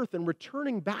this earth and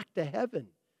returning back to heaven.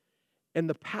 And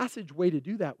the passageway to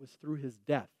do that was through his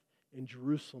death in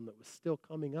Jerusalem that was still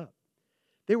coming up.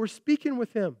 They were speaking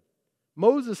with him.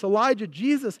 Moses, Elijah,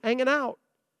 Jesus hanging out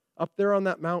up there on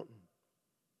that mountain,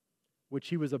 which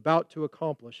he was about to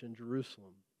accomplish in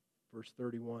Jerusalem. Verse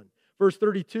 31. Verse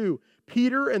 32,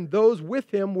 Peter and those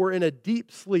with him were in a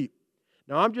deep sleep.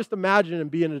 Now, I'm just imagining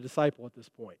being a disciple at this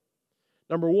point.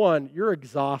 Number one, you're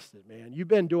exhausted, man. You've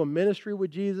been doing ministry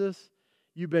with Jesus.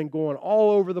 You've been going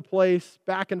all over the place,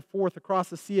 back and forth across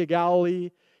the Sea of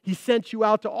Galilee. He sent you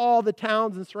out to all the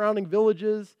towns and surrounding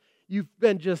villages. You've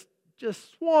been just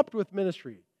swamped with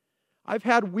ministry. I've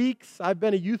had weeks, I've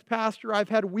been a youth pastor, I've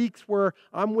had weeks where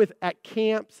I'm at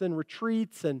camps and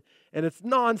retreats, and it's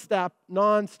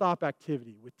nonstop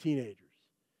activity with teenagers.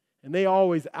 And they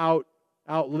always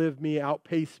outlive me,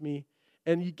 outpace me.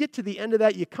 And you get to the end of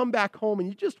that, you come back home and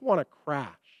you just want to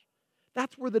crash.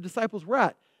 That's where the disciples were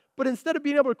at. But instead of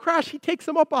being able to crash, he takes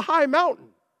them up a high mountain.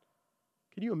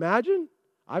 Can you imagine?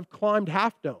 I've climbed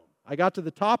Half Dome. I got to the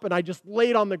top and I just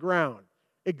laid on the ground,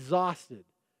 exhausted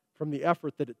from the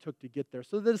effort that it took to get there.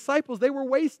 So the disciples, they were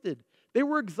wasted. They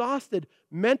were exhausted,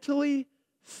 mentally,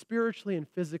 spiritually, and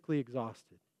physically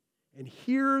exhausted. And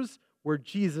here's where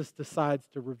Jesus decides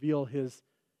to reveal his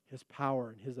power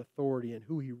and his authority and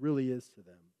who he really is to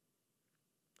them.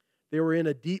 They were in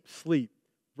a deep sleep,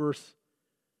 verse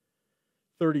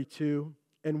 32.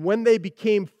 And when they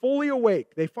became fully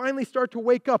awake, they finally start to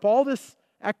wake up. All this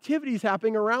activity is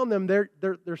happening around them.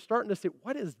 They're starting to say,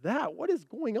 what is that? What is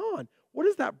going on? What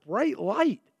is that bright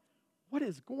light? What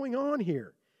is going on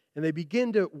here? And they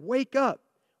begin to wake up.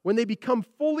 When they become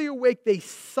fully awake, they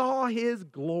saw his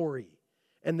glory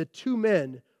and the 2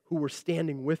 men who were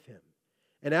standing with him.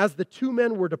 And as the 2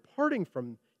 men were departing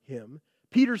from him,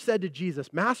 Peter said to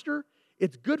Jesus, Master,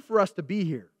 it's good for us to be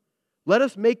here. Let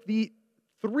us make the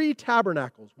 3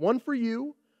 tabernacles, one for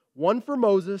you, one for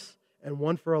Moses, and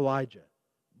one for Elijah,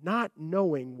 not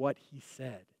knowing what he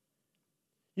said.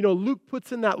 You know, Luke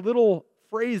puts in that little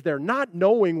phrase there, not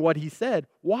knowing what he said.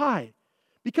 Why?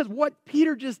 Because what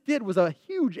Peter just did was a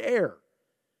huge error.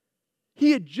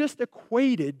 He had just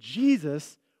equated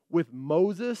Jesus with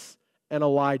Moses and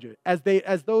Elijah as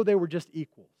though they were just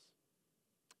equals.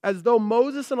 As though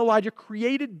Moses and Elijah,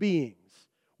 created beings,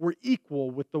 were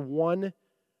equal with the one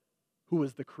who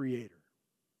was the creator.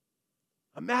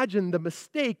 Imagine the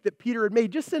mistake that Peter had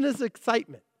made just in his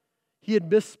excitement. He had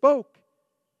misspoke.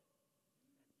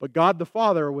 But God the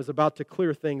Father was about to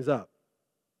clear things up.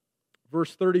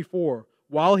 Verse 34,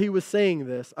 while he was saying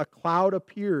this, a cloud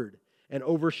appeared and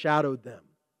overshadowed them.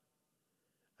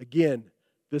 Again,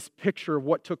 this picture of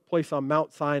what took place on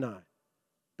Mount Sinai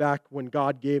back when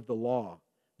God gave the law.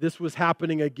 This was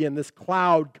happening again. This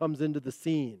cloud comes into the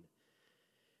scene.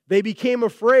 They became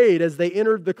afraid as they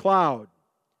entered the cloud.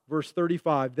 Verse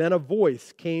 35, then a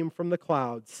voice came from the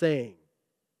cloud saying,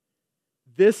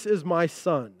 this is my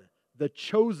son, the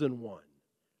chosen one.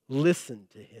 Listen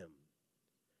to him.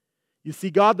 You see,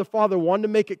 God the Father wanted to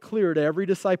make it clear to every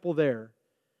disciple there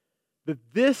that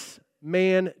this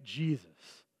man, Jesus,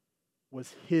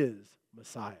 was his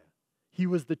Messiah. He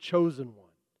was the chosen one.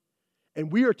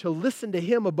 And we are to listen to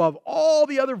him above all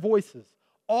the other voices,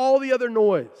 all the other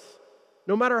noise.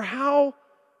 No matter how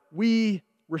we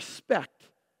respect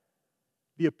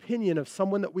the opinion of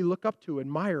someone that we look up to,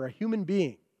 admire, a human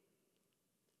being,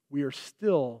 we are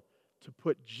still to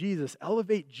put Jesus,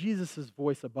 elevate Jesus'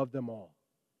 voice above them all.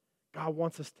 God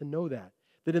wants us to know that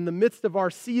in the midst of our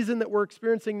season that we're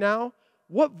experiencing now,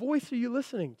 what voice are you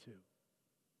listening to?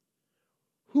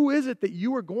 Who is it that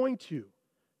you are going to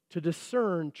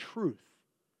discern truth,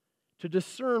 to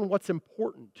discern what's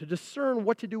important, to discern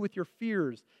what to do with your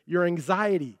fears, your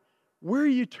anxiety? Where are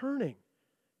you turning?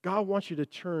 God wants you to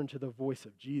turn to the voice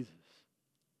of Jesus.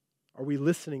 Are we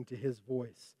listening to His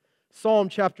voice? Psalm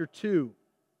chapter 2,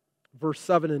 verse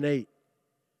 7 and 8.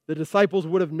 The disciples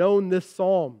would have known this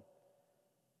psalm,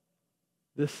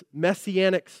 this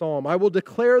messianic psalm. I will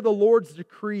declare the Lord's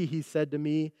decree, He said to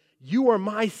me. You are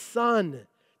my son.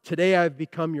 Today I have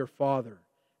become your father.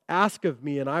 Ask of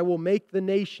me, and I will make the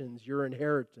nations your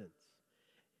inheritance,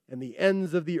 and the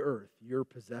ends of the earth your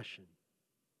possession.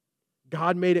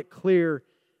 God made it clear,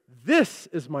 this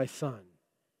is my son,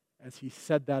 as He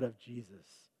said that of Jesus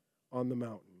on the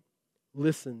mountain.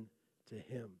 Listen to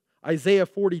Him. Isaiah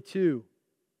 42,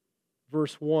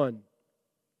 verse 1,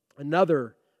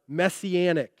 another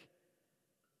messianic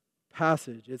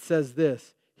passage. It says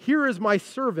this, here is my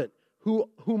servant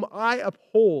whom I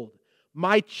uphold,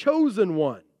 my chosen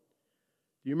one.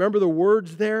 Do you remember the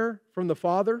words there from the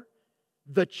Father?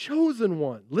 The chosen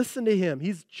one. Listen to Him.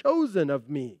 He's chosen of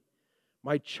me,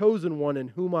 my chosen one in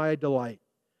whom I delight.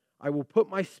 I will put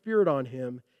my Spirit on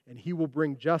Him, and He will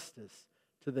bring justice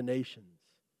to the nations.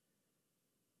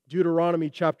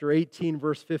 Deuteronomy chapter 18,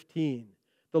 verse 15.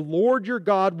 The Lord your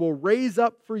God will raise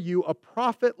up for you a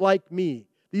prophet like me.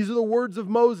 These are the words of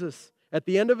Moses at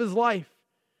the end of his life.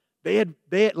 They had,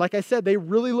 like I said, they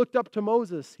really looked up to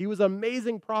Moses. He was an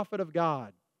amazing prophet of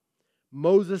God.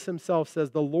 Moses himself says,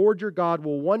 the Lord your God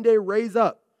will one day raise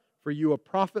up for you a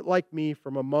prophet like me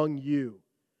from among you,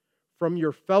 from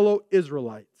your fellow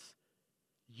Israelites.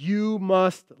 You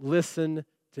must listen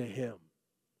to him.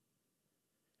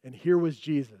 And here was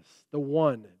Jesus, the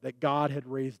one that God had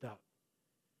raised up.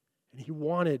 And He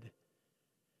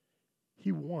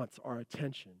wants our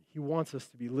attention. He wants us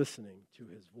to be listening to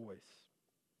His voice.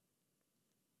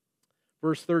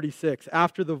 Verse 36,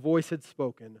 after the voice had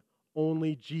spoken,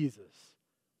 only Jesus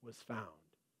was found.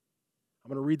 I'm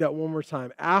going to read that one more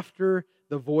time. After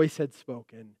the voice had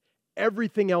spoken,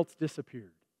 everything else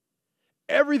disappeared.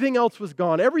 Everything else was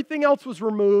gone. Everything else was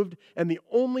removed, and the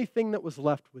only thing that was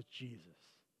left was Jesus.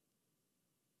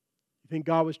 You think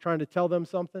God was trying to tell them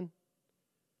something?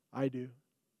 I do.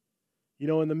 You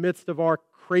know, in the midst of our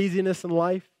craziness in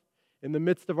life, in the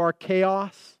midst of our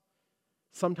chaos,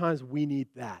 sometimes we need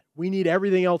that. We need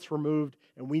everything else removed,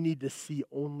 and we need to see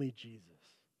only Jesus.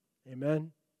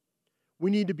 Amen?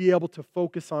 We need to be able to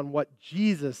focus on what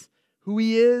Jesus, who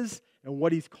He is, and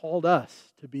what He's called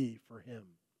us to be for Him.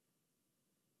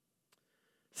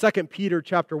 2 Peter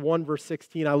chapter 1, verse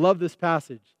 16. I love this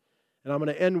passage, and I'm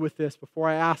going to end with this before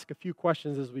I ask a few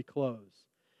questions as we close.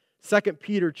 2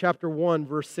 Peter chapter 1,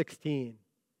 verse 16.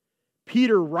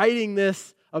 Peter writing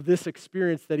this of this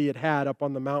experience that he had had up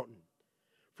on the mountain.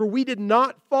 For we did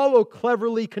not follow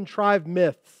cleverly contrived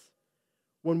myths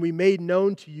when we made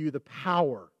known to you the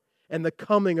power and the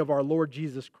coming of our Lord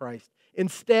Jesus Christ.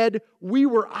 Instead, we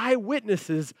were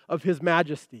eyewitnesses of His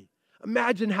majesty.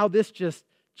 Imagine how this just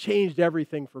changed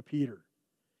everything for Peter.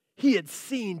 He had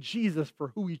seen Jesus for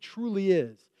who He truly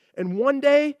is. And one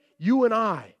day, you and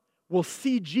I will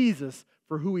see Jesus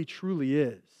for who He truly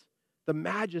is, the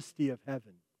majesty of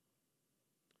heaven.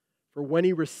 For when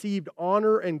He received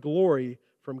honor and glory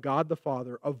from God the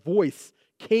Father, a voice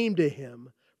came to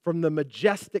Him from the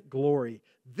majestic glory.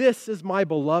 This is my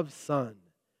beloved Son.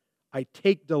 I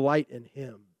take delight in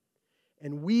Him.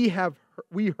 And we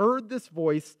heard this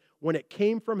voice when it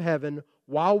came from heaven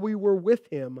while we were with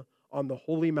Him on the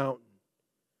holy mountain.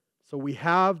 So we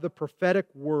have the prophetic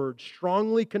word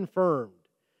strongly confirmed.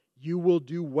 You will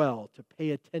do well to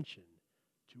pay attention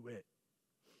to it.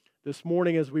 This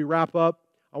morning as we wrap up,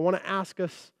 I want to ask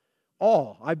us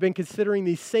all. I've been considering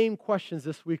these same questions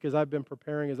this week as I've been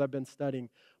preparing, as I've been studying.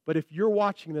 But if you're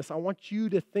watching this, I want you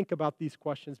to think about these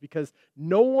questions because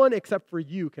no one except for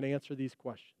you can answer these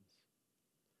questions.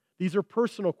 These are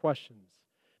personal questions.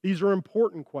 These are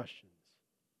important questions.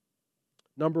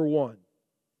 Number one,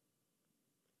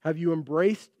 have you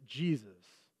embraced Jesus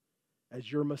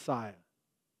as your Messiah?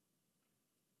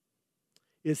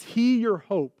 Is He your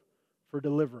hope for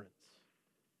deliverance?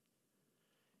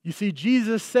 You see,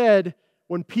 Jesus said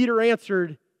when Peter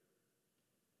answered,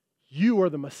 you are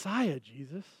the Messiah,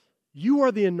 Jesus. You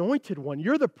are the anointed one.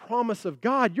 You're the promise of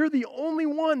God. You're the only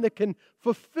one that can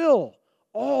fulfill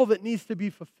all that needs to be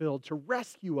fulfilled to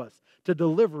rescue us, to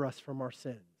deliver us from our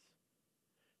sins.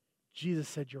 Jesus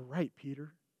said, you're right,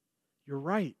 Peter. You're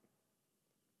right.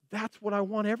 That's what I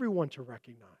want everyone to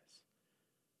recognize.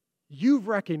 You've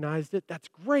recognized it. That's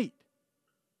great.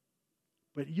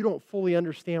 But you don't fully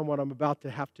understand what I'm about to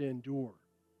have to endure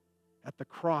at the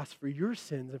cross for your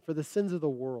sins and for the sins of the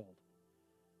world.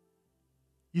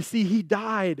 You see, he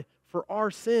died for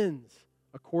our sins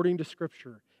according to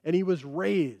Scripture, and he was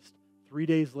raised 3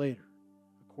 days later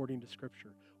according to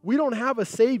Scripture. We don't have a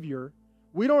Savior.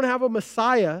 We don't have a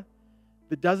Messiah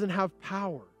that doesn't have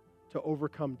power to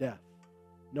overcome death.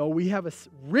 No, we have a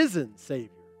risen Savior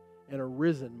and a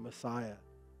risen Messiah.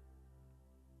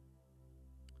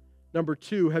 Number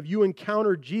 2, have you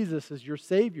encountered Jesus as your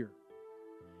Savior?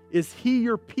 Is he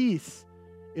your peace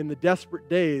in the desperate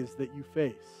days that you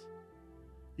face?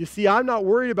 You see, I'm not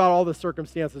worried about all the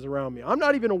circumstances around me. I'm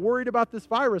not even worried about this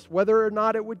virus, whether or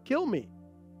not it would kill me.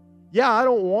 Yeah, I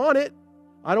don't want it.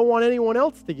 I don't want anyone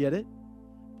else to get it.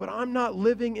 But I'm not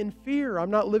living in fear.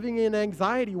 I'm not living in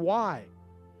anxiety. Why?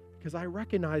 Because I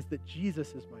recognize that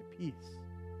Jesus is my peace.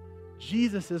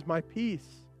 Jesus is my peace.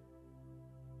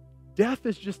 Death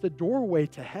is just a doorway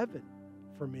to heaven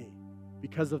for me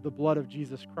because of the blood of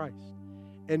Jesus Christ.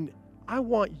 And I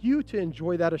want you to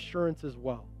enjoy that assurance as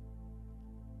well.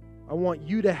 I want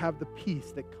you to have the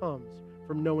peace that comes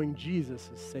from knowing Jesus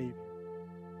as Savior.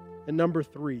 And number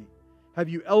 3, have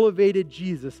you elevated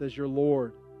Jesus as your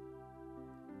Lord?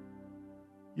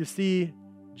 You see,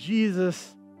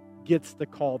 Jesus gets to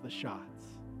call the shots.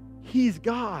 He's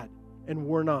God and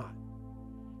we're not.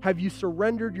 Have you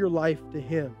surrendered your life to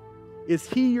him? Is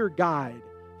he your guide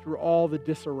through all the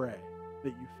disarray that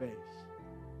you face?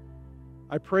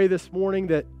 I pray this morning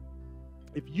that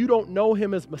if you don't know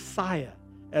him as Messiah,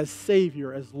 as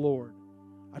Savior, as Lord,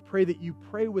 I pray that you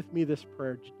pray with me this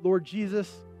prayer. Lord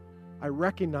Jesus, I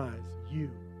recognize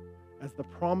you as the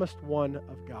promised one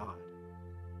of God.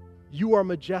 You are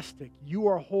majestic, you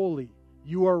are holy,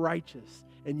 you are righteous,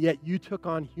 and yet you took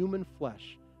on human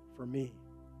flesh for me.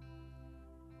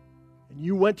 And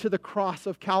you went to the cross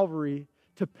of Calvary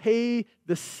to pay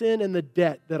the sin and the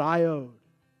debt that I owed,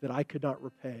 that I could not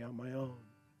repay on my own.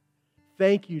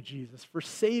 Thank you, Jesus, for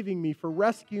saving me, for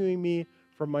rescuing me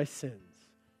from my sins.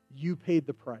 You paid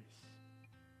the price.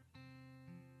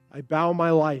 I bow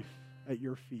my life at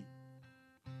your feet.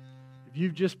 If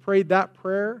you've just prayed that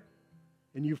prayer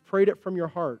and you've prayed it from your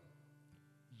heart,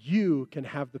 you can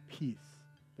have the peace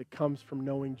that comes from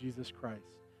knowing Jesus Christ.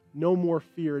 No more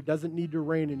fear. It doesn't need to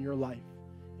reign in your life,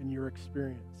 in your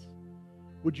experience.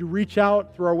 Would you reach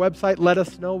out through our website? Let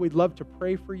us know. We'd love to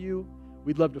pray for you.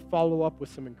 We'd love to follow up with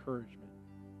some encouragement.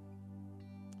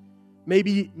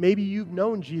 Maybe you've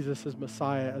known Jesus as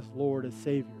Messiah, as Lord, as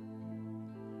Savior,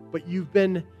 but you've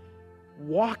been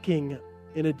walking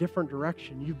in a different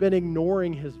direction. You've been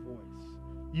ignoring his voice.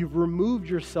 You've removed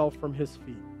yourself from his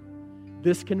feet.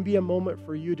 This can be a moment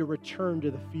for you to return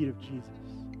to the feet of Jesus.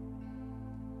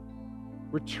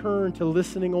 Return to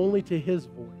listening only to his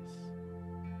voice,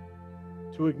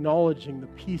 to acknowledging the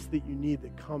peace that you need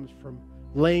that comes from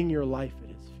laying your life at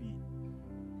his feet.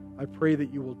 I pray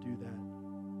that you will do that.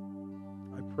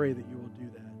 I pray that you will do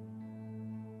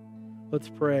that. Let's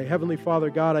pray. Heavenly Father,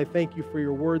 God, I thank you for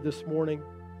your word this morning.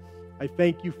 I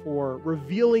thank you for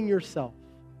revealing yourself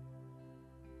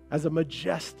as a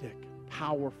majestic,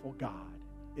 powerful God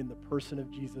in the person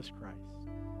of Jesus Christ.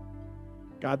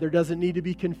 God, there doesn't need to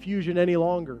be confusion any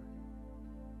longer.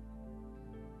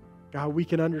 God, we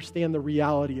can understand the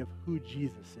reality of who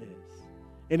Jesus is,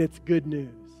 and it's good news.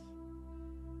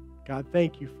 God,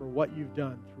 thank you for what you've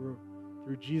done through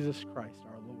Jesus Christ,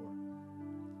 our Lord.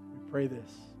 We pray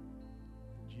this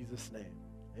in Jesus' name.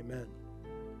 Amen.